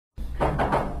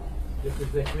This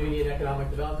is the Community and Economic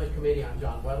Development Committee. I'm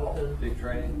John Weddleton. Dick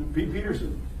Train. Pete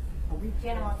Peterson.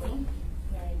 Jenna Watson.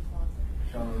 Mary Swanson.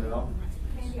 Sean Liddell.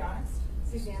 Mandy Honest.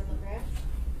 Suzanne LeGraff.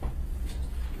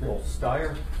 Bill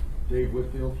Steyer. Dave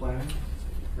Whitfield, planning.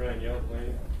 Brian Young,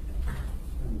 planning.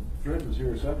 And Fred was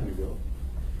here a second ago.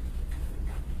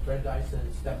 Fred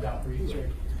Dyson stepped out briefly.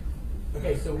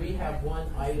 Okay, so we have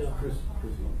one item. Chris.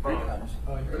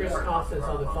 And Chris Thompson's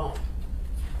on the phone.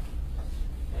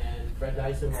 And Fred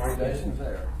Dyson will Dyson's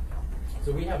there.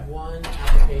 So we have one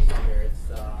application here.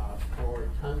 It's for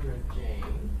Tundra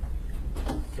Jane.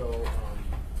 So,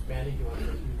 Mandy, do you want to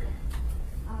review that?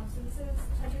 So this is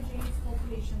Tundra Jane's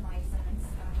cultivation license.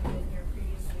 We've been here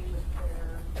previously with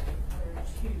their other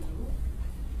two.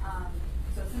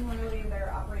 So similarly, their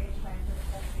operating plan for the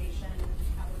cultivation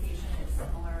application is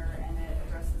similar, and it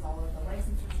addresses all of the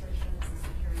license restrictions, the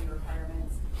security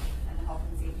requirements, and the health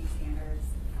and safety standards.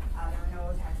 There were no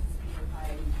taxes being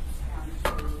applied to county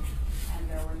two, and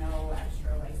there were no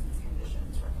extra license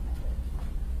conditions recommended.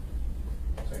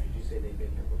 Sorry, did you say they've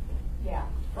been here before? Yeah.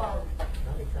 Well,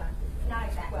 Not exactly. Not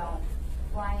exactly. Well,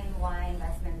 Lion Y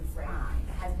Investments Right.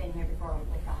 has been here before with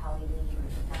the Holly Lee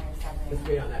 907. Let's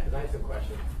wait on that, because I have some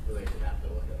questions related to that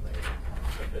to look at later.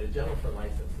 But in general for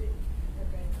licensing,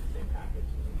 same package.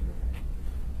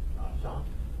 Sean?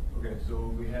 Okay, so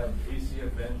we have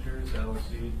ACF Ventures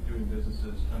LLC doing business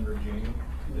as Tundra Jane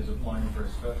is applying for a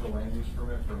special land use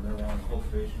permit for a marijuana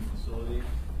cultivation facility.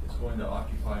 It's going to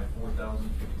occupy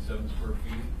 4,057 square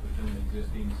feet within the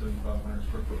existing 7,500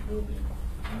 square foot building,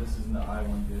 and this is in the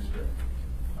I-1 district.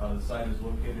 The site is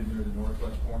located near the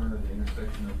northwest corner of the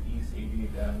intersection of East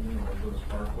 88th Avenue and Lagos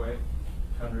Parkway.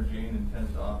 Tundra Jane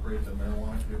intends to operate the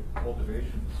marijuana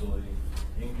cultivation facility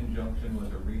in conjunction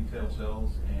with a retail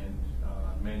sales and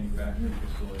manufacturing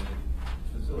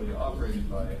facility operated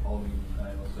by Holly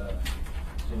 907.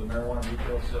 So the marijuana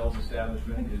retail sales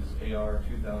establishment is AR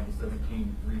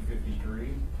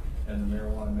 2017-353, and the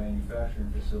marijuana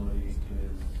manufacturing facility is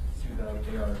AR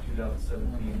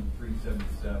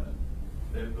 2017-377.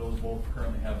 Those both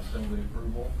currently have assembly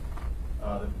approval.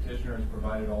 The petitioner has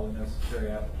provided all the necessary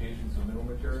application submittal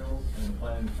materials, and the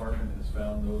planning department has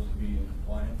found those to be in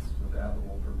compliance with the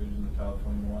applicable provisions of Title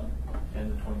 21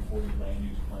 and the 2040 land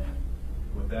use plan.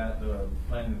 With that, the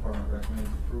planning department recommends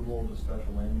approval of the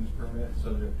special land use permit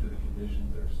subject to the conditions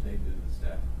that are stated in the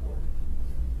staff report.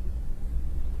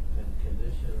 And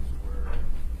conditions were,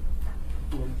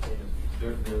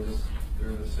 They're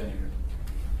the same.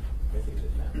 I think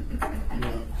it's that.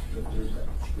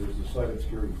 There's the site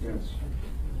obscuring fence.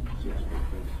 6 foot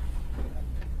fence.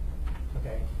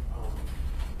 Okay,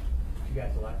 you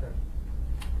guys electric?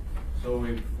 So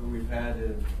we've had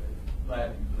oh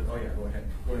yeah, go ahead.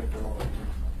 Go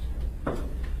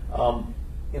ahead.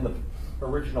 In the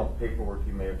original paperwork,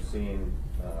 you may have seen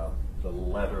the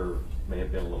letter may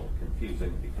have been a little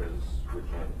confusing because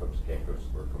originally the folks came to us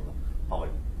were from Holly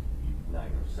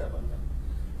 907.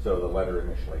 So the letter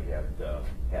initially had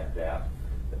that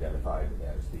identified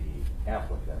as the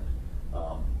applicant.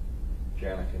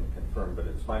 Jana can confirm, but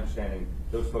it's my understanding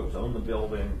those folks own the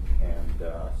building, and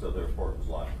so therefore it was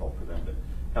logical for them to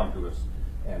come to us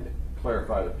and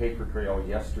clarify the paper trail.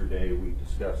 Yesterday we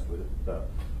discussed with the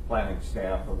planning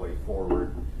staff a way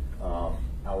forward.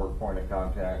 Our point of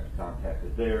contact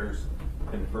contacted theirs,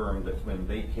 confirmed that when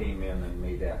they came in and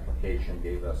made the application,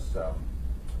 gave us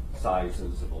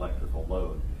sizes of electrical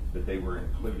load, that they were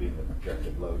including the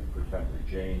projected load for Tundra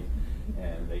Jane,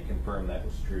 and they confirmed that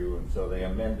was true, and so they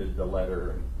amended the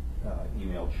letter and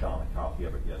emailed Sean a copy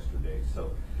of it yesterday.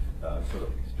 So sort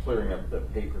of clearing up the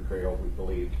paper trail, we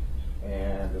believe.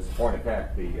 And as a point of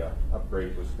fact, the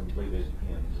upgrade was completed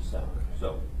in December.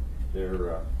 So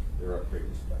their upgrade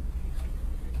is done.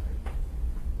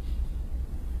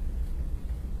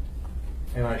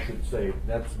 And I should say,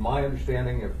 that's my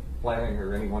understanding. If planning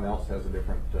or anyone else has a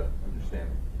different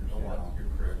understanding. You're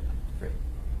correct. Great.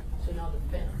 So now the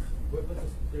fence,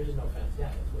 there's no fence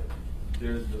yet, that's what.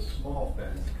 There's the small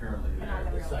fence currently But not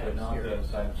there, the real but not the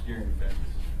side obscuring fence.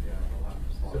 Yeah, we'll have to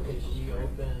So can she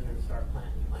open and start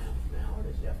planting plants now, or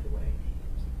does she have to wait?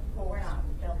 Well, we're not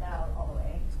built out all the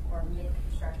way or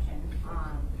mid-construction.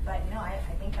 But no, I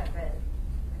think that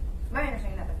my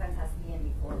understanding that the fence has to be in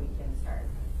before we can start.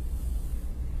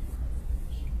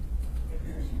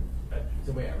 It's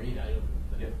the way I read, I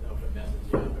don't know if it messes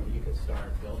you up, but you can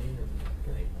start building and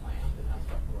can they plant and have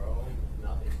stuff grow,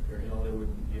 nothing, period. No, they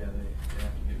wouldn't, yeah, they have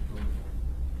to get food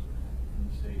from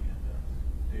the state.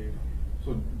 Dave?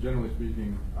 So generally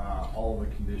speaking, all the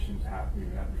conditions have to be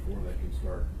met before they can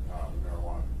start the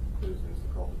marijuana business, the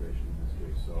cultivation in this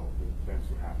case. So the fence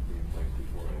would have to be in place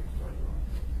before they can start doing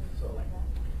it. So like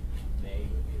May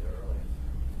would be the earliest.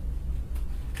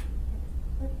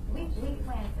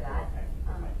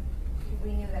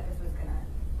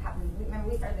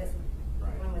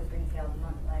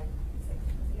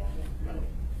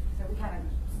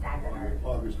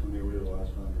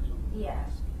 Yeah.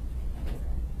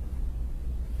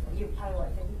 You're probably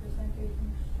what, 50% through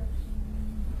construction?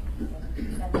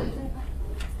 70%?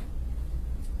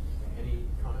 Any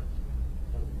comments?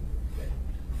 Okay.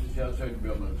 The outside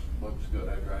building looks good.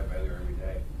 I drive by there every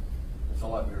day. It's a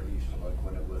lot better than it used to look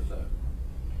when it was a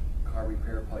car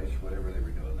repair place, whatever they were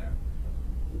doing there.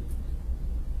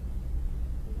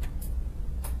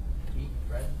 Keith,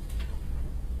 Fred?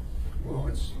 Well,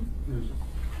 it's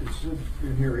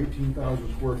in here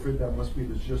 18,000 square feet, that must be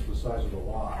just the size of the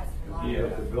lot. That's the lot. Yeah.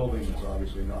 The building is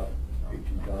obviously not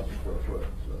 18,000 square foot,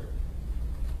 so.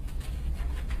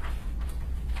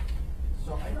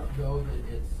 So I don't know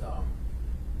that it's,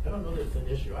 I don't know that it's an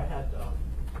issue. I had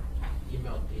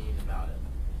emailed Dean about it,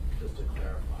 just to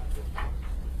clarify.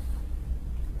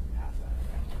 Pass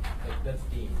that around. That's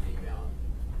Dean's email.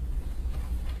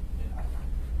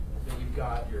 So you've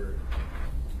got your,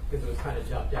 because it was kind of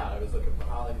jumped out. I was looking for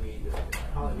Hollyweed,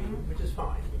 which is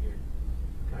fine. I mean, you're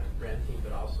kind of renting,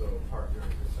 but also partners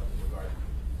and stuff in regard.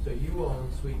 So you own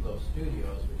Sweet Loaf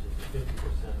Studios, which is the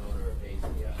 50% owner of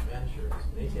ACF Ventures.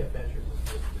 And ACF Ventures is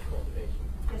just the cultivation.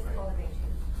 Just right?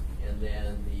 cultivation. And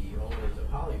then the owners of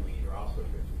Hollyweed are also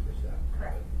 50%.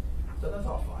 Correct. So that's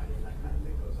all fine, and that kind of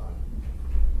thing goes on.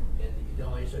 And the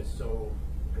donation, so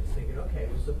I was thinking, okay,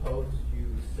 well, suppose you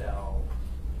sell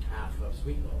half of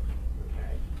Sweet Loaf,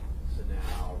 okay? So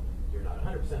now you're not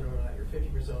 100% owner of that, you're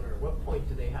 50% owner. At what point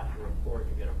do they have to report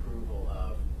to get approval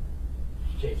of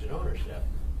change in ownership?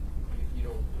 You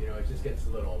don't, it just gets a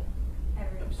little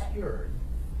obscured.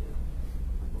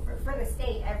 For the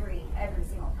state, every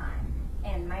single time.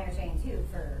 And my understanding too,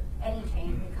 for any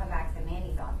change, you come back to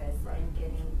Mandy's office Right. and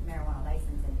getting marijuana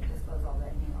license and disclose all the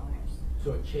new owners.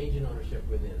 So a change in ownership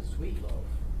within Sweet Loaf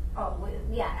Oh,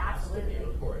 yeah, has to absolutely. be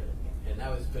reported. And that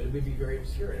was, but it would be very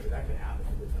obscure. I mean, that could happen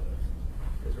with notice.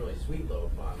 Because really Sweet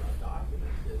Loaf on the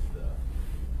document is the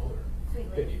owner. Sweet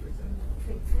Leaf.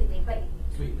 50%. Sweetly, but,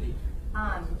 Sweet Leaf.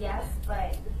 yes,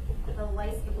 but the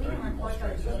license, we didn't report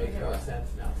those That makes more changes. sense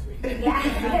now, Sweet.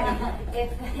 Yeah,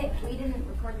 if we didn't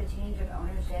record the change of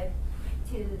ownership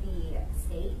to the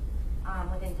state,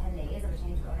 within 10 days of a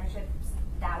change of ownership,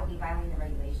 that would be violating the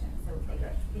regulations, so they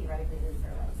could theoretically lose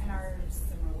their license. And our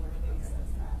similarly says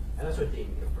that. And that's what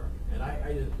Dean confirmed. And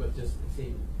I just, was just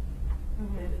seeing,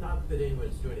 Mhm. not that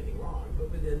anyone's doing anything wrong, but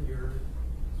within your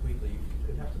Sweet Leaf, you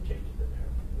could have some changes in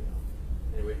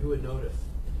there, Anyway, who would notice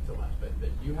so much? But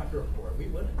you have to report. We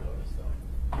wouldn't notice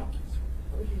though. How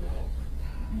would you know?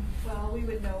 Well, we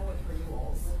would know with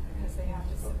renewals, because they have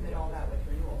to submit all that with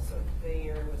renewals, so if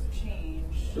there was a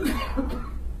change,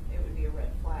 it would be a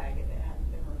red flag if it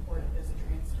hadn't been reported as a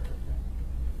transfer.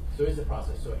 So here's the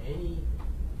process. So any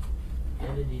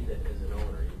entity that is an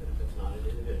owner, even if it's not an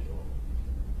individual,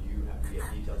 you have to get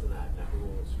details of that. Now, who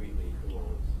owns Sweet Leaf, who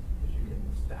owns, because you can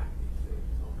stack these things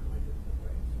all kinds of different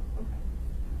ways. So, okay.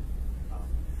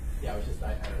 Yeah, it was just,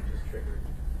 I just triggered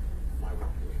my work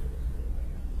doing this.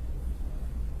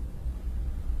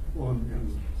 Well,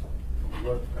 and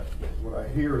what I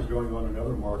hear is going on in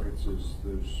other markets is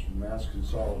there's mass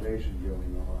consolidation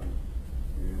going on.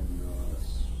 And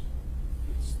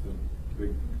it's the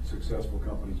big successful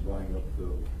companies buying up the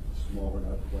smaller,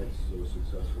 not quite so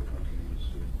successful companies.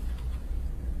 And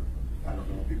I don't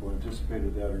know if people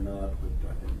anticipated that or not, but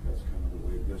I think that's kind of the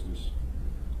way business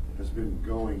has been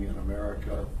going in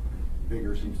America.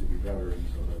 Bigger seems to be better, and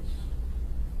so that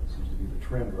seems to be the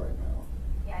trend right now.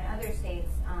 Yeah, in other states,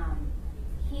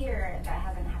 here that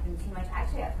hasn't happened too much.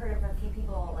 Actually, I've heard of a few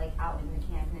people like out in the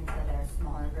Canton Peninsula that are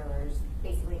smaller growers,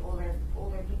 basically older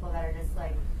people that are just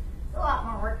like, it's a lot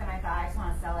more work than I thought. I just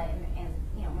want to sell it, and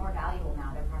more valuable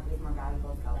now. Their property is more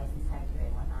valuable. It's got license tag to it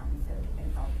and whatnot, and so they've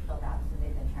been filled out. So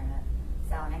they've been trying to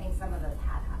sell, and I think some of those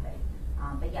have happened.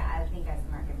 But yeah, I think as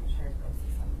the market matures, we'll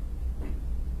see some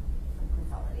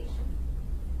consolidation.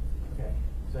 Okay.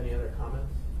 So any other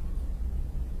comments?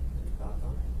 Any thoughts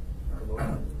on it? Or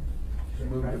motion?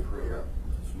 Move to approve.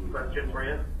 Question for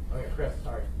you. Okay, Chris,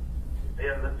 sorry.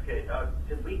 Yeah, that's okay.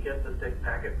 Did we get the thick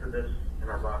packet for this in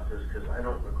our boxes? Because I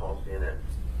don't recall seeing it.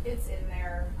 It's in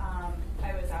there.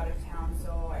 I was out of town,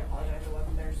 so I apologize I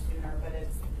wasn't there sooner, but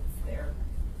it's there.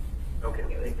 Okay, It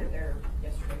was thank you. put there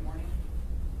yesterday morning.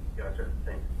 Gotcha,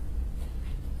 thanks.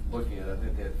 Looking at it, I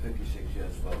think they had 56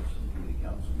 yes votes in the community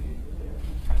council meeting.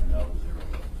 And no, 0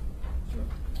 votes.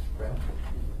 Brad?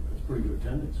 It's pretty good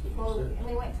attendance, what Well, you said. and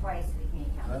we went twice to the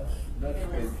community council. That's It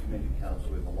great was- community council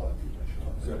with a lot of people show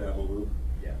up. Is that Avaloo?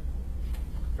 Yeah.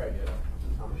 Fred, you had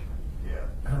a comment? Yeah,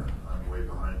 I'm way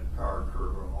behind the power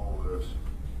curve on all this.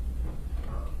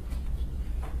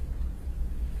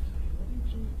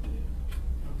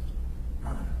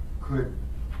 Could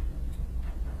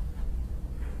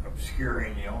obscure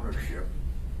securing the ownership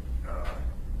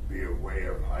be a way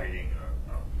of hiding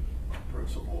a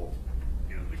principal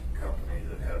in the company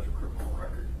that has a criminal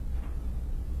record?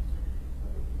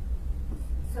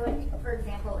 So, for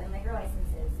example, in liquor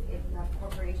licenses, if you have a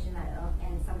corporation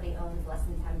and somebody owns less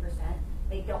than 10%,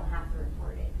 they don't have to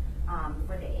report it.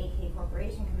 For the AK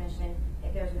Corporation Commission,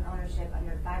 if there's an ownership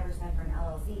under 5% for an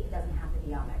LLC, it doesn't have to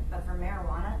be on there. But for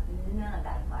marijuana, none of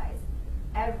that applies.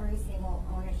 Every single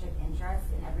ownership interest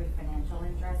and every financial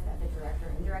interest, that's a direct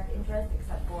or indirect interest,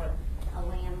 except for a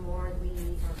landlord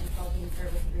lease or consulting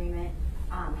service agreement,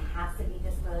 has to be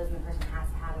disclosed, and the person has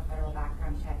to have a federal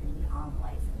background check and be on the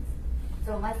license.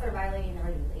 So unless they're violating the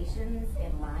regulations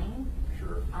in line,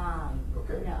 Sure.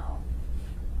 Okay. no.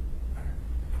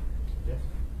 Yes?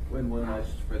 When one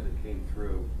license spread that came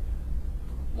through,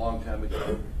 long time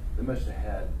ago, they must have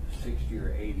had 60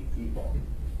 or 80 people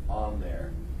on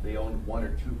there. They owned 1 or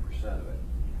 2% of it.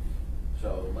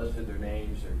 So it listed their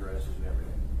names, their addresses, and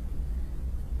everything.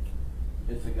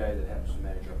 It's the guy that happens to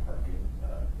manage our parking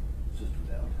system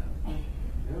downtown.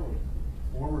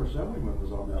 Yeah, former assemblyman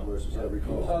was on that list, as I He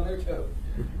recall. was on there too.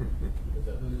 Is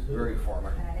that who's who? Very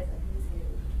former. That is a who's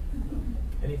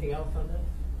who. Anything else on this?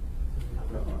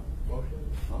 Motion?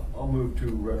 I'll move to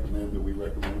recommend that we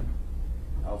recommend.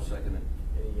 I'll second it.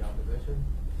 Any opposition?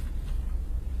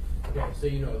 Okay, so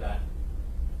you know that,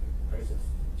 I guess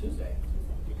it's Tuesday,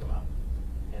 you come up.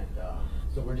 And,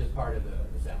 so we're just part of the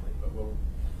assembly, but we'll,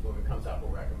 when it comes up,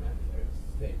 we'll recommend,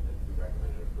 state that we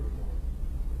recommend approval.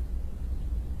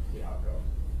 See how it goes.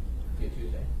 See you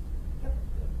Tuesday. Yep.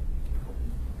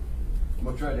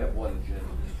 We'll try to have one agenda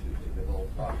this Tuesday, the little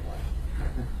bottom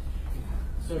line.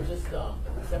 So just,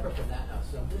 separate from that now,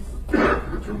 so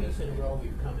this, 2 weeks in a row,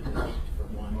 we've come in to meet for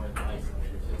one license,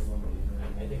 which is,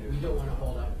 I think we don't wanna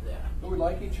hold up that. We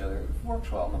like each other. It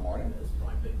works well in the morning. At this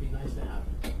point, but it'd be nice to have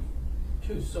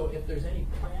two. So if there's any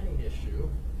planning issue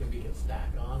that we can stack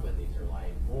on when these are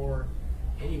light, or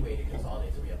any way to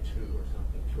consolidate, so we have two or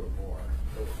something, 2 or more,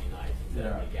 that would be nice instead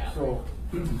of a gathering.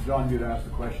 So, John, you'd asked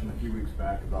a question a few weeks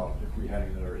back about if we had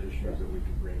any other issues that we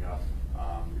could bring up,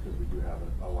 because we do have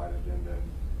a light agenda.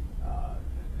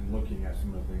 And looking at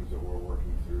some of the things that we're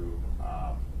working through,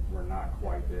 we're not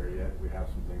quite there yet. We have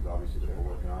some things obviously that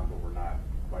we're working on, but we're not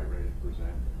quite ready to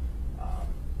present.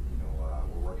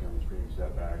 We're working on the screening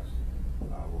setbacks.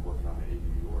 We're working on the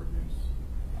ADU ordinance.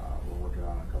 We're working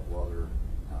on a couple other,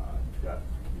 you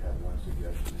had one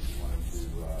suggestion that you wanted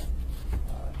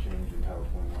to change in Title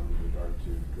 21 with regard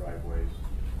to driveways.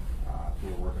 So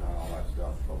we're working on all that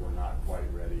stuff, but we're not quite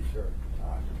ready to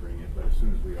bring it. But as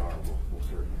soon as we are, we'll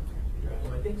certainly bring it to you guys.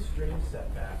 Well, I think stream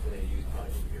setback for ADUs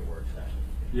probably need to be a work session.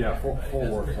 Yeah, full That's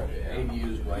work pretty session. good.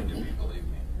 ADU is going to be, believe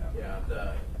me. Yeah,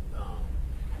 the,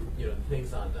 the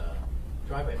things on the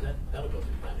driveways, that'll go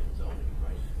through planning and zoning,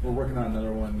 right? We're working on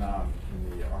another one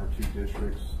in the R2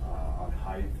 districts on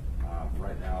height.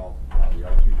 Right now, the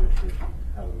R2 districts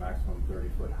have a maximum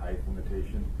 30-foot height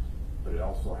limitation, but it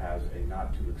also has a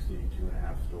not to exceed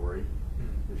 2.5 story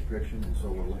restriction. And so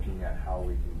we're looking at how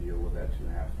we can deal with that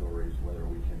 2.5 stories, whether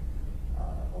we can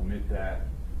omit that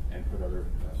and put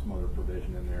some other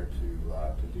provision in there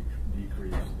to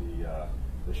decrease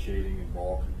the shading and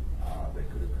bulk that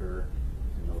could occur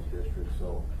in those districts.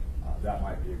 So that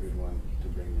might be a good one to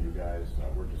bring to you guys.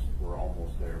 We're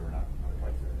almost there. We're not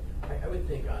quite there. I would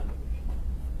think on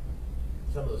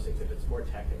some of those things, if it's more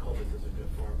technical, this is a good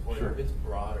forum for it. Sure. If it's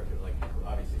broader, like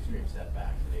obviously stream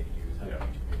setbacks and ADUs have Yeah.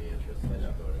 huge community interest, that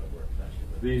should go to a work session.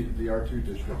 But- The R2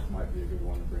 districts might be a good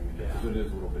one to bring in, because Yeah. it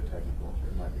is a little bit technical.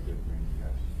 It might be good to bring you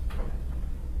guys.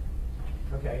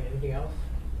 Okay, anything else?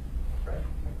 Fred?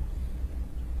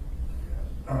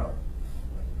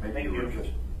 Maybe you were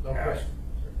just Okay.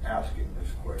 asking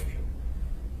this question.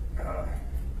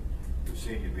 It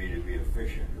seemed to be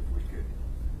efficient if we could,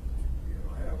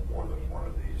 have more than one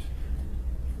of these.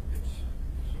 It's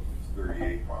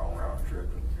 38-mile round trip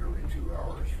and nearly 2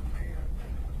 hours from me.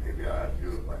 Maybe I had to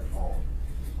do it by phone.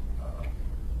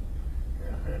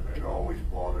 And it always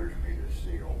bothers me to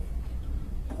see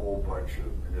a whole bunch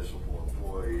of municipal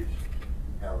employees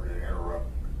having to interrupt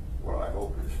what I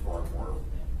hope is far more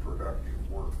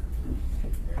productive work.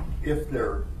 And if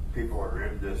people are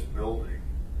in this building,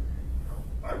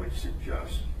 I would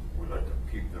suggest we let them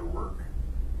keep their work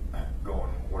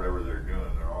going, whatever they're doing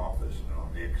in their office, and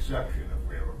on the exception, if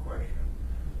we have a question,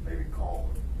 maybe call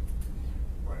them.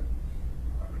 But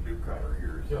I'm a newcomer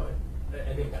here. No,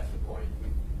 I think that's the point.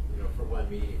 For one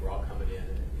meeting, we're all coming in,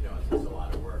 and it's just a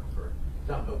lot of work for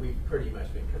some, but we've pretty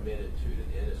much been committed to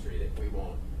the industry that we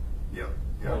won't. Yep.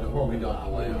 We don't allow.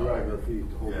 We'll drag our feet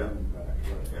to hold Yeah. them back.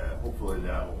 Right. Yeah, hopefully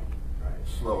that'll Right.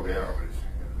 slow down in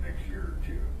the next year or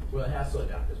two. Well, it has slowed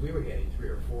down, because we were getting 3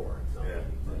 or 4 and something, Yeah.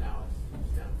 so now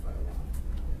it's down quite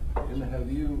a lot. And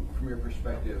have you, from your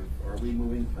perspective, are we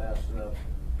moving fast enough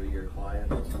for your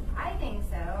clients? I think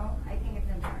so. I think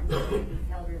it's important to do a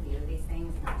detailed review of these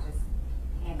things, not just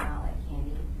handing out like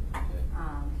candy.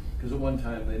 Because at one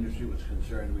time, the industry was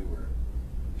concerned we were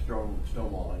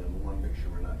stonewalling, and we want to make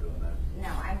sure we're not doing that. No,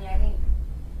 I mean,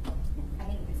 I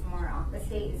think it's more, the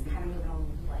state is kind of moving on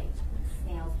like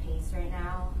snail's pace right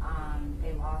now.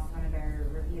 They lost one of their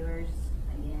reviewers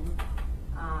again.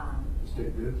 The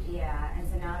state did? Yeah, and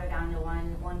so now they're down to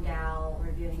one gal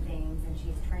reviewing things, and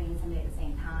she's training somebody at the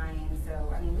same time. So,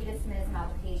 I mean, we just submitted some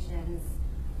applications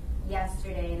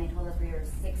yesterday, and they told us we were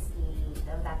 60,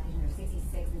 those applications are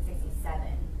 66 and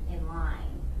 67 in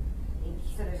line.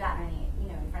 So there's that many,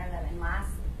 in front of them. And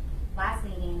last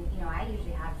meeting, I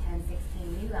usually have 10,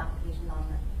 16 new applications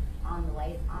on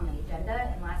the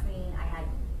agenda. And last meeting I had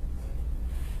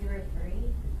 2 or 3.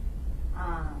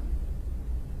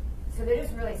 So they're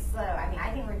just really slow. I mean,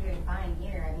 I think we're doing fine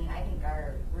here. I mean, I think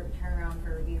our turnaround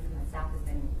for review from the staff has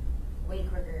been way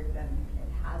quicker than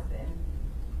it has been.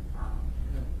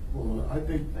 Well, I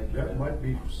think that might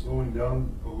be slowing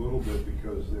down a little bit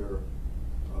because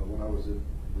when I was at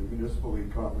the municipal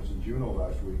league conference in Juneau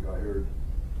last week, I heard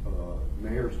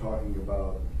mayors talking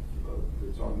about,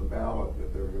 it's on the ballot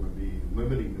that they're going to be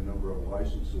limiting the number of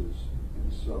licenses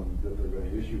that they're going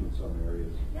to issue in some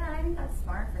areas. Yeah, and I think that's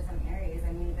smart for some areas.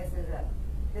 I mean,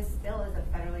 this still is a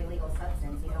federally legal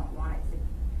substance. You don't want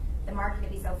the market to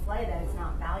be so flooded that it's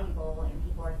not valuable, and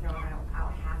people are throwing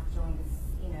out half joints,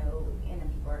 and then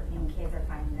people are, kids are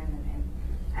finding them, and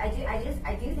I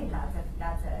do think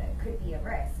could be a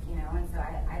risk, and so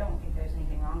I don't think there's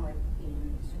anything wrong with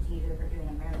being strategic or doing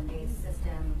a Maryland-based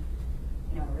system,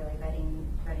 really vetting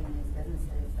these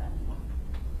businesses. That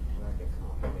gets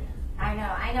complicated. I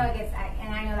know it gets,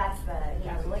 and I know that's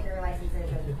the liquor licenses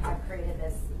have created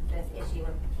this issue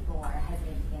where people are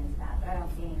hesitant to get into that, but I don't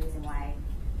see any reason why,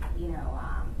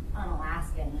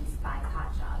 Unalaska needs 5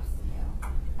 hot shops,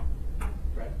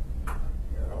 Right? Yeah,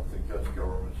 I don't think that's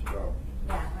government's job.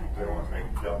 Yeah. They don't want to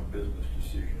make dumb business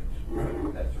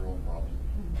decisions. That's their own problem.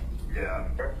 Yeah,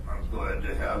 I'm glad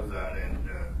to have that, and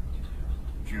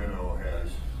Juneau has,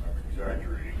 I'm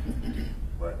exaggerating,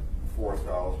 but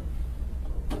 4,000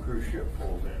 cruise ship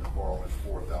pulls in, almost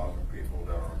 4,000 people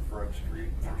down on Front Street.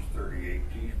 There's 38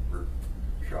 cheeseburger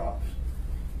shops.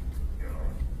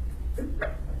 Yeah,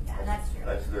 that's true.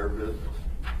 That's their business.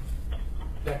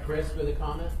 Is that Chris with a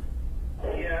comment?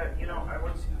 Yeah, I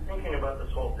was thinking about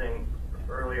this whole thing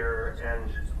earlier, and,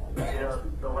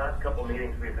 the last couple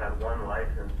meetings we've had one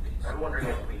license. I'm wondering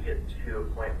if we get to a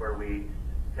point where we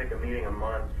take a meeting a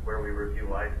month where we review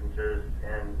licenses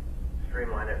and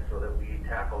streamline it so that we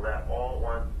tackle that all at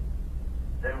once.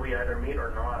 Then we either meet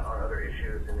or not on other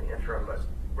issues in the interim, but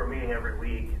we're meeting every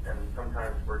week, and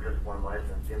sometimes we're just one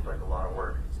license. Seems like a lot of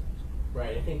work.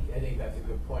 Right, I think that's a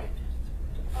good point.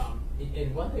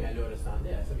 And one thing I noticed on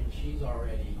this, I mean, she's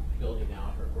already building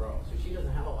out her grow, so she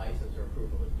doesn't have a license or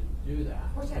approval to do that.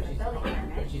 Well, she has a building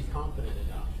permit. But she's confident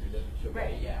enough she'll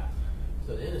Right. say yes.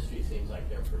 So the industry seems like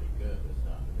they're pretty good with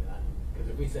stuff. Because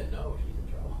if we said no, she's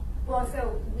in trouble. Well,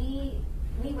 so we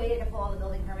waited to pull all the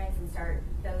building permits and start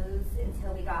those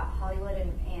until we got Hollywood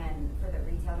and for the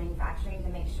retail manufacturing to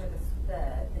make sure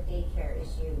the daycare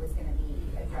issue was going to be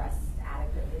addressed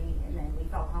adequately, and then we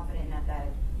felt confident enough that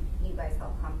you guys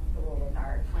felt comfortable with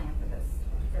our plan for the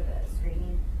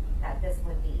screening, that this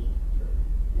would be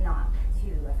not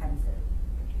too offensive.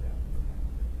 Yeah.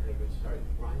 I think we'd start,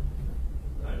 Ryan?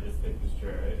 I just think, Mr.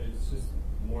 Chair, it's just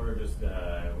more just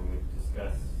when we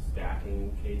discuss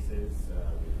stacking cases,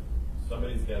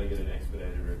 somebody's got to get an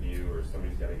expedited review or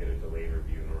somebody's got to get a delayed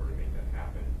review in order to make that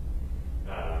happen.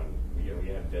 We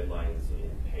have deadlines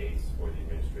in pace for the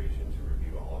administration to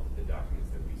review all of the documents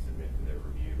that we submit for their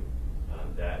review.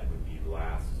 That would be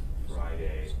last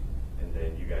Friday, and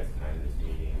then you guys time this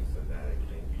meeting so that it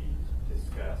can be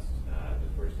discussed the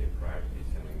first day prior to the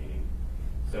assembly meeting.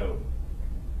 So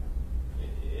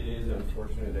it is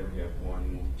unfortunate that we have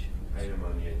one item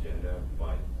on the agenda,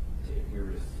 but if we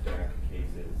were to stack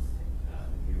cases,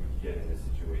 we would get in a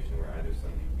situation where either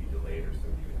somebody would be delayed or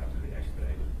somebody would have to be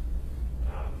expedited,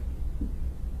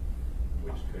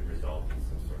 which could result in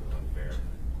some sort of unfair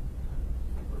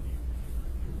review.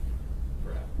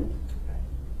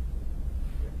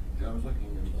 I was looking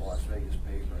in the Las Vegas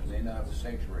paper, and they now have a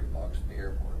sanctuary box at the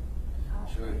airport.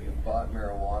 So if you bought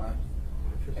marijuana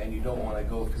and you don't want to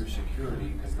go through security,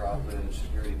 you can drop it in a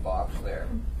security box there.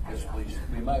 Just please,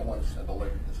 we might want to send a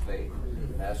letter to the state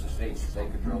and ask the state to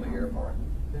take control of the airport.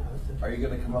 Are you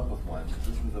going to come up with one?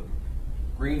 This was a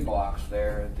green box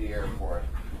there at the airport.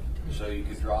 So you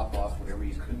could drop off whatever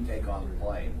you couldn't take on the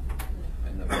plane,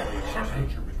 and the police and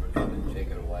state troopers would come and take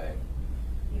it away.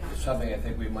 It's something I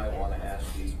think we might want to ask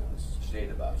the state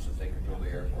about, since they control the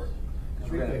airport. I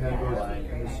Because think they had those buying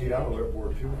in the Seattle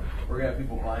airport too. We're gonna have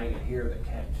people buying it here that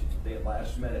can't, they at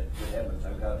last minute, good heavens,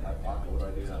 I've got it in my pocket, what do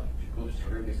I do now? Go to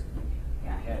security,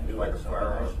 you can't do Like it, a somewhere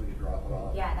firearm. else we could drop it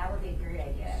off. Yeah, that would be a great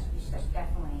idea. That's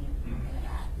definitely into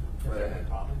that. Is there any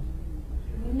problem?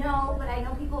 No, but I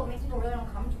know people, it makes people really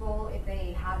uncomfortable if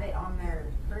they have it on their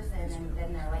person and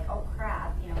then they're like, oh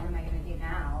crap, you know, what am I gonna do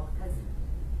now? Because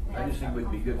I just think it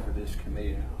would be good for this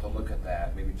committee to look at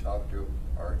that, maybe talk to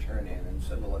our attorney and then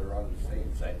send a letter on to the state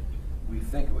and say, we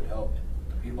think it would help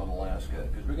the people in Alaska,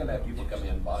 because we're gonna have people coming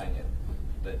in buying it,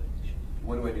 that,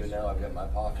 what do I do now, I've got it in my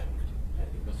pocket. I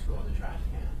think let's go in the trash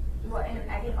can. well, and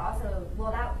I think also,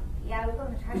 well, that, yeah, we go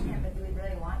in the trash can, but do we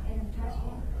really want it in the trash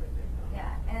can?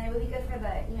 Yeah, and it would be good for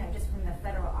the, you know, just from the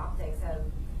federal optics of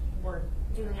we're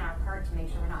doing our part to make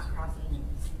sure we're not crossing,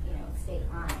 you know, state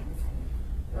lines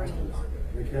and bringing.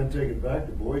 They can't take it back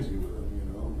to Boise with them, you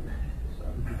know. So,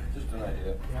 just an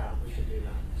idea. Yeah, we should do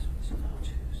that.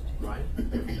 Right? I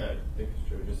think it's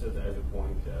true. Just as a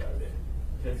point, the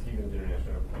Ted Stevens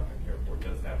International Airport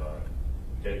does have a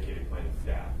dedicated planning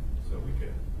staff, so we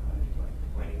could, like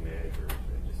planning manager,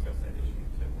 discuss that issue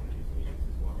at one of these meetings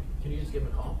as well. Can you just give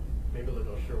them a call? Maybe they'll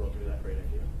go, sure, we'll do that, great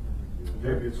idea.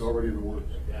 Maybe it's already in the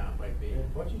works. Yeah, it might be.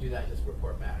 Why don't you do that, just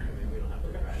report back, I mean, we don't have to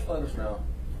trash. Just let us know.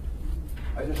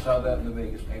 I just saw that in the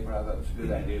Vegas paper, I thought it was a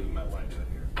good idea, we might want to do it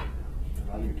here.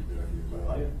 I think it's a good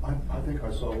idea. I think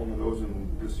I saw one of those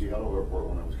in the Seattle airport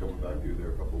when I was coming back through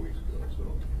there a couple of weeks ago, so.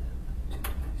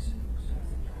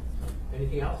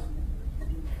 Anything else?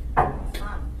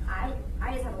 I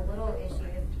just have a little issue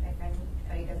if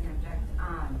anybody doesn't object.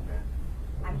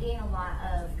 I'm getting a lot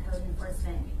of code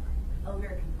enforcement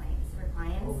odor complaints for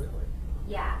clients. Oh, really?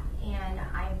 Yeah, and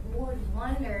I would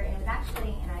wonder, and it was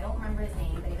actually, and I don't remember his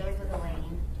name, but he goes with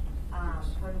Elaine,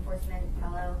 code enforcement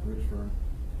fellow. Rich Fern.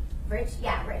 Rich,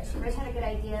 yeah, Rich. Rich had a good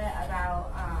idea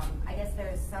about, I guess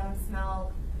there's some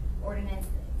smell ordinance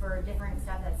for different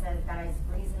stuff that says that is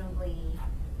reasonably,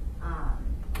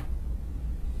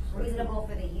 reasonable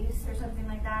for the use or something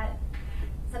like that.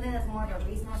 Something that's more of a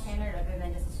reasonable standard other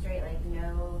than just a straight like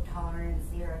no tolerance,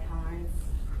 0 tolerance.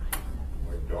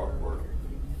 Like dog work.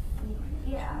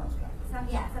 Yeah,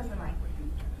 something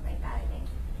like that, I think.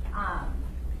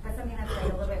 But something that's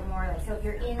like a little bit more like, so if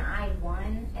you're in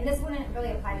I-1, and this wouldn't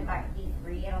really apply to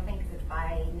B3, I don't think, because it's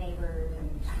by neighbors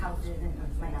and houses and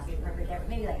it might not be appropriate there, but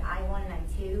maybe like I-1 and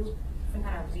I-2, some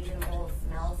kind of reasonable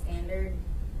smell standard,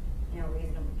 you know,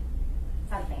 reasonable,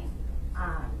 something.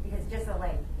 Because just so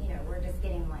like, you know, we're just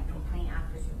getting like complaint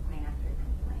after complaint after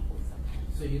complaint.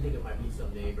 So you think it might be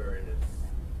some neighbor and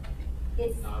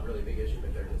it's not a really big issue,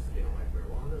 but they're just, they don't like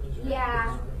marijuana?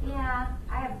 Yeah.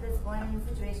 I have this one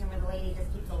situation where the lady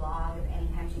just keeps a log of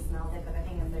anytime she smells it, but I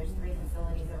think there's 3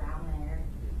 facilities around there.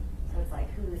 So it's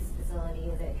like, whose facility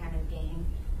is it kind of game?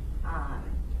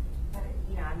 But,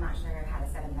 you know, I'm not sure how to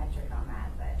set a metric on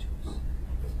that, but.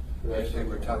 Yesterday, we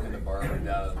were talking to Barbara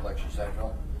down at Election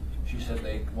Central. She said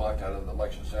they walked out of the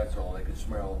Election Central and they could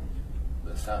smell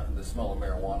the smell of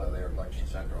marijuana there at Election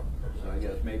Central. So I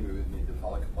guess maybe we need to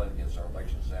file a complaint against our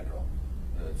Election Central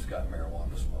that it's got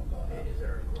marijuana smoke on it. Is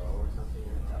there a grow or something?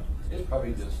 It's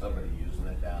probably just somebody using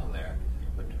it down there,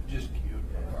 but just cute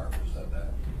when Barbara said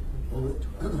that.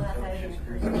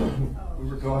 We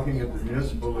were talking at the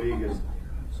municipal league, and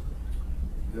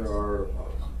there are,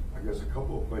 I guess, a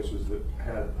couple of places that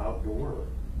had outdoor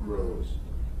grows.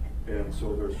 And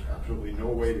so there's absolutely no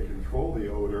way to control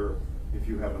the odor if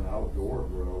you have an outdoor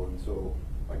grow. And so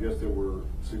I guess there were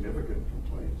significant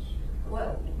complaints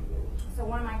about one of those. So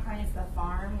one of my clients, the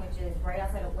farm, which is right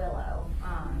outside of Willow.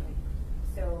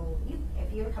 So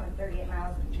if you were coming 38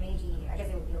 miles from Meiji, I guess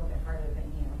it would be a little bit farther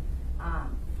than you.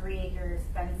 3 acres,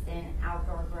 fenced in,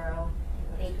 outdoor grow.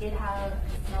 They did have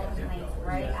smell complaints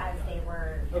right as they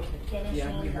were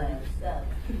finishing the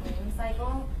plume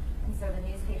cycle. And so the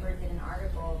newspaper did an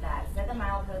article that said the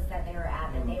milepost that they were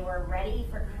at, that they were ready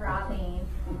for cropping.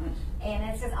 And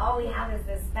it's just all we have is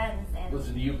this fence. And Was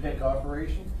it a U-pick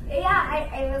operation?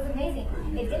 yeah, it was amazing.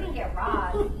 It didn't get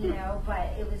robbed, you know,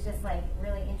 but it was just like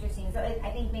really interesting. So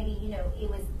I think maybe, you know, it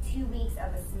was 2 weeks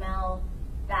of a smell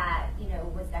that, you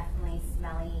know, was definitely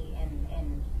smelly and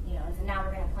you know, and so now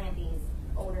we're going to plant these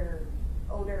odor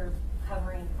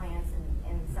covering plants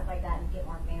and stuff like that and get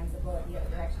more fans to blow it the other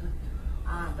direction.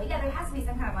 But yeah, there has to be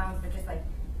some kind of violence, but just like,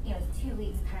 you know, it's 2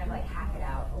 weeks, kind of like hack it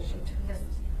out. Just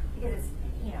because it's,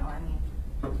 you know, I mean,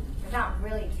 there's not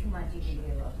really too much you can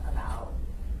do about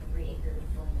 3 acres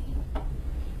blooming,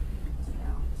 you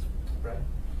know. Right.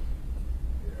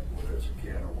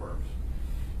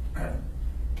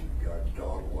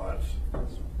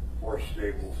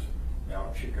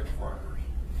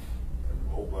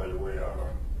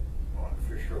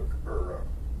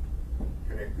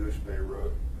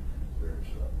 Road, there's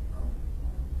a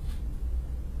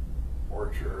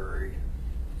mortuary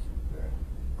that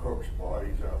cooks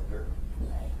bodies out there,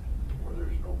 where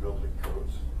there's no building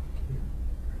codes.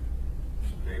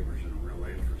 Some neighbors that are real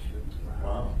interested.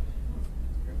 Wow.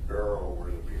 In Barrow,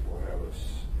 where the people have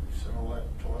Similac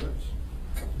toilets.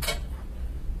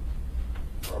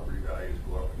 Property values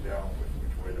go up and down with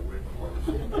which way the wind blows.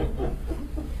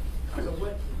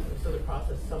 So the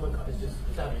process,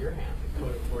 it's out of your hands, the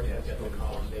code enforcement gets the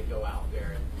call and they go out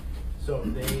there and, so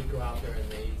if they go out there and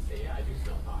they say, yeah, I do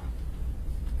smell pot,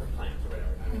 or plants or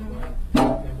whatever, I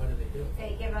mean, then what do they do?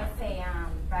 They give us a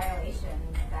violation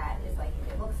that is like,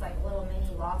 it looks like a little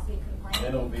mini lawsuit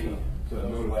complaint. NOV, so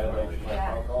no violation like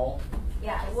Yeah. alcohol.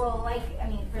 Yeah, well, like, I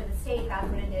mean, for the state, that's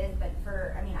what it is, but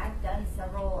for, I mean, I've done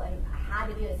several, and I had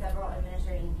to do several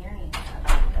administrative hearings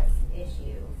about this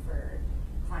issue for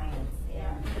clients,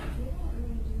 and, They don't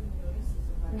really do notices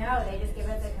of no, they just give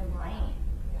us a complaint,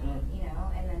 you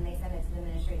know, and then they send it to the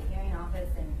administrative hearing office,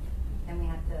 and then we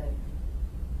have to,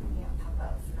 you know, talk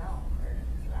about smell for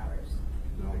 2 hours.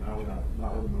 No, not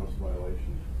with a notice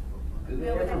violation. Did they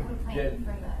No, with a ever complaint get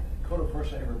from the, code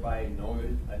enforcement ever buy a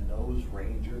nose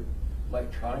ranger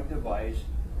electronic device?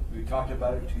 We talked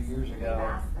about it 2 years we've ago.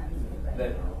 asked them to, but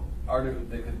That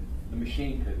no. the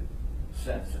machine could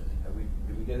sense it.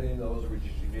 Did we get any of those? Or we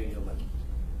just ignore them?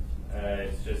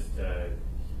 It's just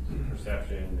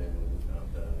perception and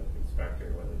of the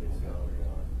inspector, whether they smell it or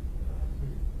not.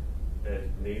 The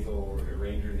nasal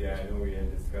ranger, yeah, I know we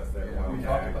had discussed that a while we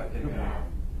talked back. about it.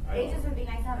 Yeah. It just would be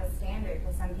nice to have a standard,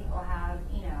 because some people have,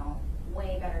 you know,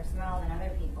 way better smell than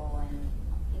other people, and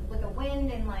with the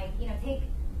wind and like, you know,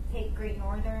 take Great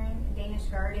Northern, Danish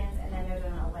Gardens, and then there's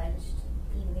an alleged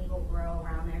illegal grow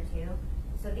around there too.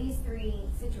 So these 3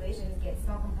 situations get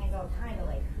smell complaints all the time, but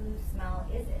like, whose smell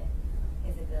is it?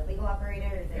 Is it the legal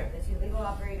operator? Is it the 2 legal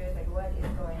operators? Like, what is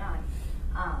going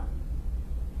on?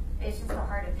 It's just so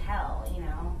hard to tell, you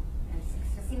know? And it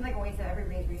just seems like a waste of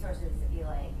everybody's resources to be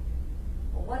like,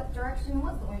 well, what direction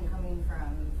was the wind coming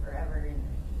from forever? And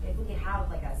if we could have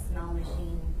like a smell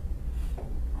machine,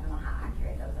 I don't know how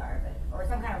accurate those are, but, or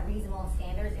some kind of reasonable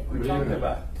standards. If We we're talked in,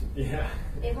 about. Yeah.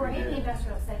 if we're in the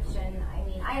industrial section, I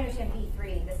mean, I understand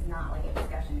B3, this is not like a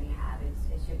discussion we have,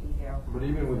 it should be 0. But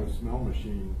even with a smell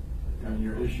machine, I mean,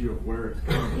 your issue of where it's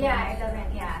coming from. Yeah, it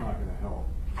doesn't, yeah. It's not gonna help.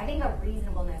 I think a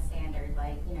reasonableness standard,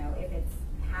 like, you know, if it's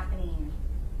happening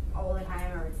all the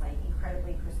time, or it's like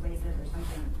incredibly persuasive or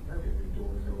something, or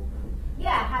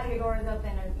yeah, have your doors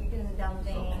open, or you're doing dumb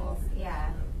things,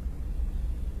 yeah.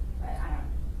 But I don't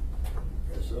know.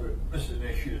 Yeah, so this is an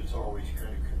issue that's always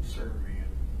kind of concerned me.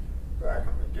 And back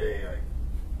in the day,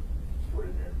 I put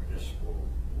in a municipal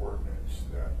ordinance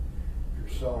that if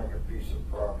you're selling a piece of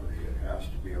property, it has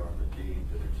to be on the deed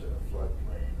that it's in a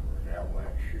floodplain or an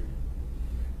avalanche chute.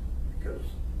 Because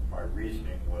my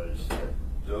reasoning was that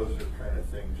those are kind of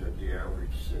things that the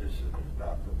average citizen is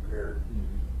not prepared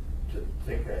to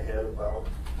think ahead about,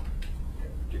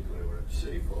 and particularly when it's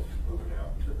city folks moving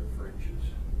out to the fringes.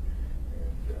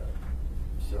 And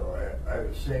so I have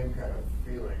the same kind of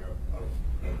feeling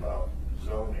about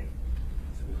zoning.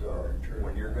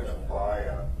 When you're going to buy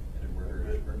a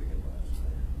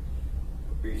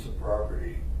piece of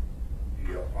property,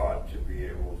 you ought to be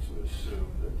able to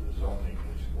assume that the zoning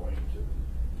is going to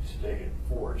stay in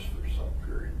force for some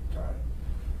period of time.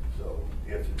 So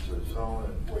if it's a zone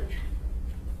in which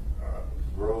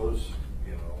grows,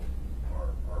 you know,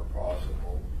 are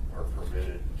possible, are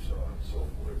permitted, and so on and so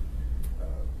forth,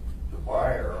 the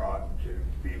buyer ought to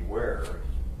beware,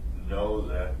 know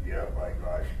that, yeah, by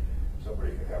gosh,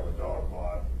 somebody could have a dog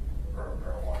lot or a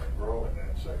marijuana grow in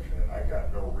that section, and I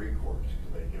got no recourse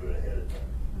because they knew it ahead of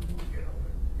time. You know,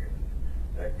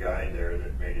 that guy there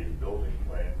that made his building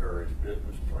plan or his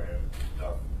business plan and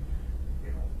stuff,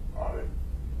 you know, ought to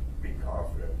be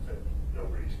confident that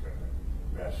nobody's going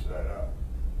to mess that up.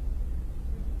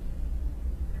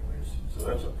 Anyways, so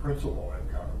that's a principle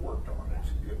I've kind of worked on.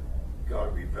 It's got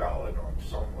to be valid on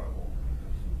some level.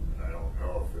 And I don't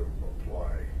know if it will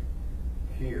apply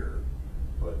here,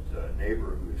 but a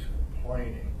neighbor who's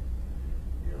complaining,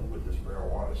 you know, with this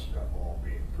marijuana stuff all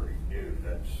being pretty new,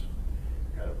 that's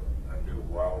kind of a new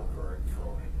wild card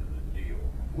thrown into the deal.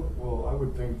 Well, I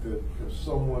would think that if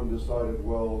someone decided,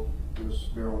 well, this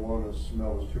marijuana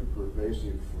smell is too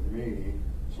pervasive for me,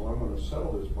 so I'm going to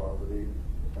sell this property,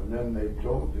 and then they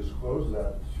don't disclose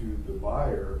that to the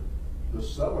buyer, the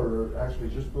seller actually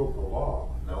just broke the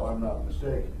law. No, I'm not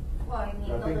mistaken. Well, I mean,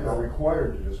 I think they're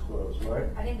required to disclose, right?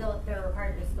 I think they're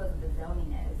required to disclose what the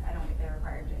zoning is. I don't think they're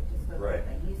required to disclose Right.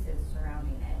 what the uses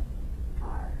surrounding it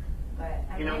are.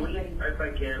 but I You mean, know, anybody. if I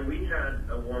can, we had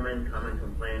a woman come and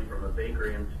complain from a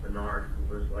bakery in Spinard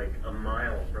who was like a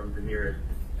mile from the nearest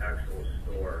actual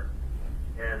store.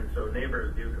 And so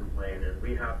neighbors do complain, and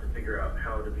we have to figure out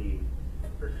how to be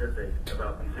specific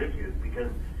about these issues,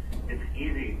 because it's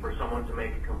easy for someone to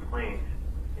make a complaint,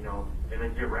 you know, and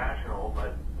it's irrational,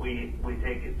 but we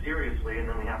take it seriously, and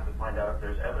then we have to find out if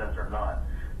there's evidence or not.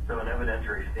 So an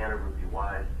evidentiary standard would be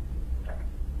wise.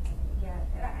 Yeah,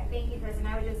 thank you, Chris. And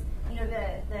I would just, you know,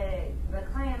 the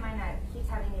client of mine that keeps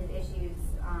having these issues,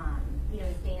 you know,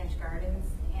 is Danish Gardens,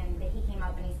 and he came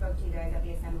up and he spoke to you guys at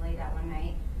the assembly that one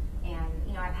night. And,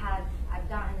 you know, I've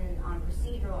gotten on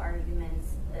procedural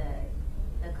arguments,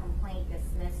 the complaint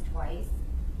dismissed twice.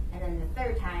 And then the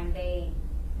third time they,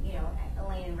 you know,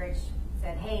 Elaine and Rich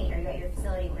said, hey, are you at your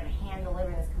facility? We're going to hand deliver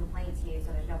this complaint to you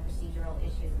so there's no procedural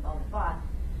issues and blah, blah, blah.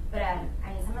 But, I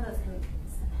mean, some of those,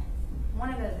 one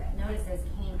of those notices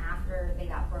came after they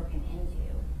got broken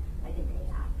into, like a day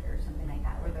after or something like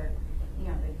that, where their, you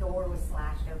know, the door was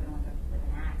slashed open with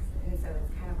an axe. And so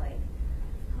it's kind of like,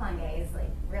 come on guys,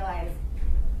 like realize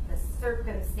the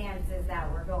circumstances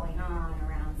that were going on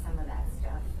around some of that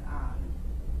stuff.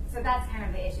 So that's kind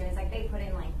of the issue. It's like they put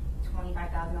in like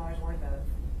 $25,000 worth of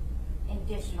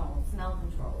additional smell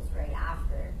controls right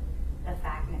after the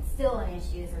fact, and it's still an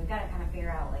issue. So we've got to kind of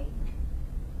figure out like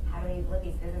how do we let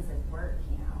these businesses work,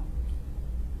 you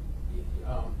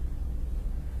know?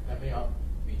 That may not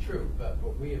be true, but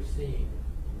what we have seen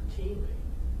routinely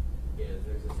is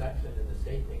there's a section in the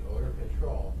state thing, odor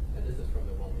control, and this is from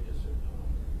the one we just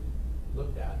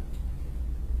looked at.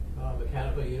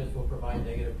 Mechanical units will provide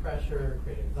negative pressure,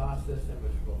 create an exhaust system,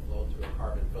 which will flow through a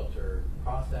carbon filter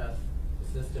process.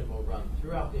 The system will run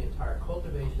throughout the entire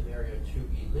cultivation area to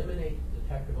eliminate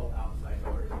detectable outside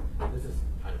odors. This is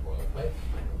kind of boilerplate,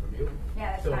 I know from you.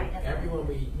 Yeah, that's so fine. That's everyone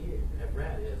we have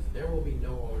read is there will be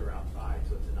no odor outside,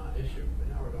 so it's a non-issue. But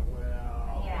now we're going,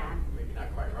 well, Yeah. maybe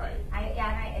not quite right. I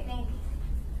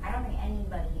don't think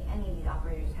any of these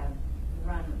operators have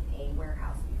run a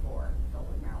warehouse before filled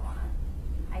with marijuana.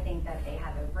 I think that they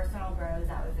had their personal grows,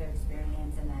 that was their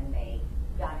experience, and then they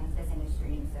got into this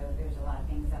industry, and so there's a lot of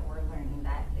things that we're learning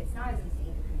that it's not as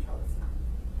easy to control the smell.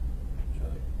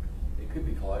 It could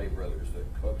be Kaladi Brothers that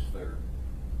cooks their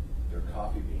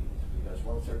coffee beans, because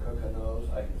once they're cooking those,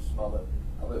 I can smell it.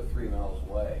 I live 3 miles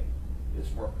away.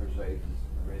 It's more pervasive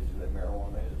than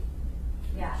marijuana is.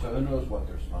 Yeah. So who knows what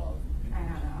they're smelling? I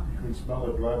don't know. You can smell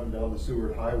it driving down the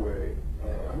Seward Highway,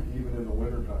 even in the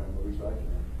wintertime, at least I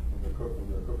can, when they're cooking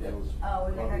Yeah. those. Oh,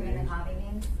 when they're coffee cooking the beans. coffee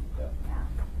beans? Yeah.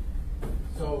 Yeah.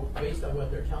 So based on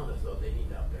what they're telling us, though, they need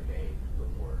to up their game, put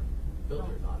more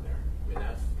filters on there. I mean,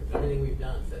 that's because everything we've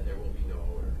done said there will be no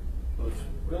odor. So it's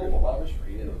billable hours for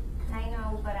you. I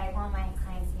know, but I want my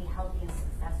clients to be healthy and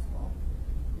successful.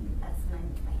 That's my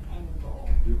end goal.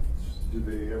 Did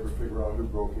they ever figure out who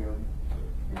broke in?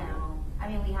 No, I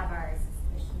mean, we have our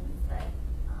suspicions, but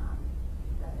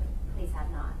the police have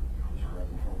not.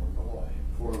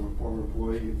 Former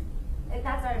employee?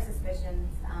 That's our suspicions.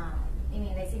 I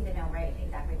mean, they seem to know right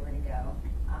exactly where to go.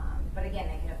 But again,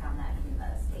 they could have found that in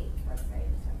the state website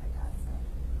and stuff like that.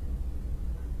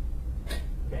 So.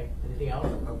 Okay, anything else?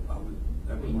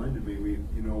 That reminded me,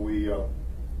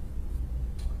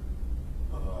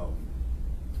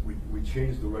 we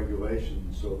changed the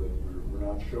regulations so that we're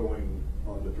not showing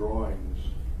on the drawings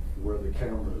where the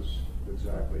cameras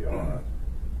exactly are.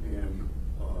 And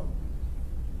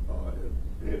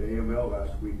at AML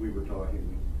last week, we were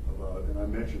talking about, and I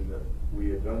mentioned that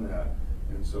we had done that,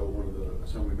 and so one of the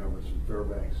assembly members from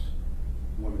Fairbanks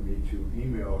wanted me to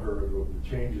email her the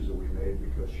changes that we made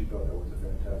because she thought that was a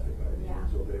fantastic idea. Yeah. And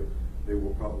so they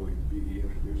will probably be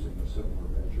introducing a similar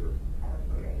measure That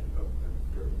would be great.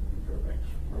 in Fairbanks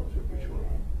relatively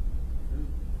shortly.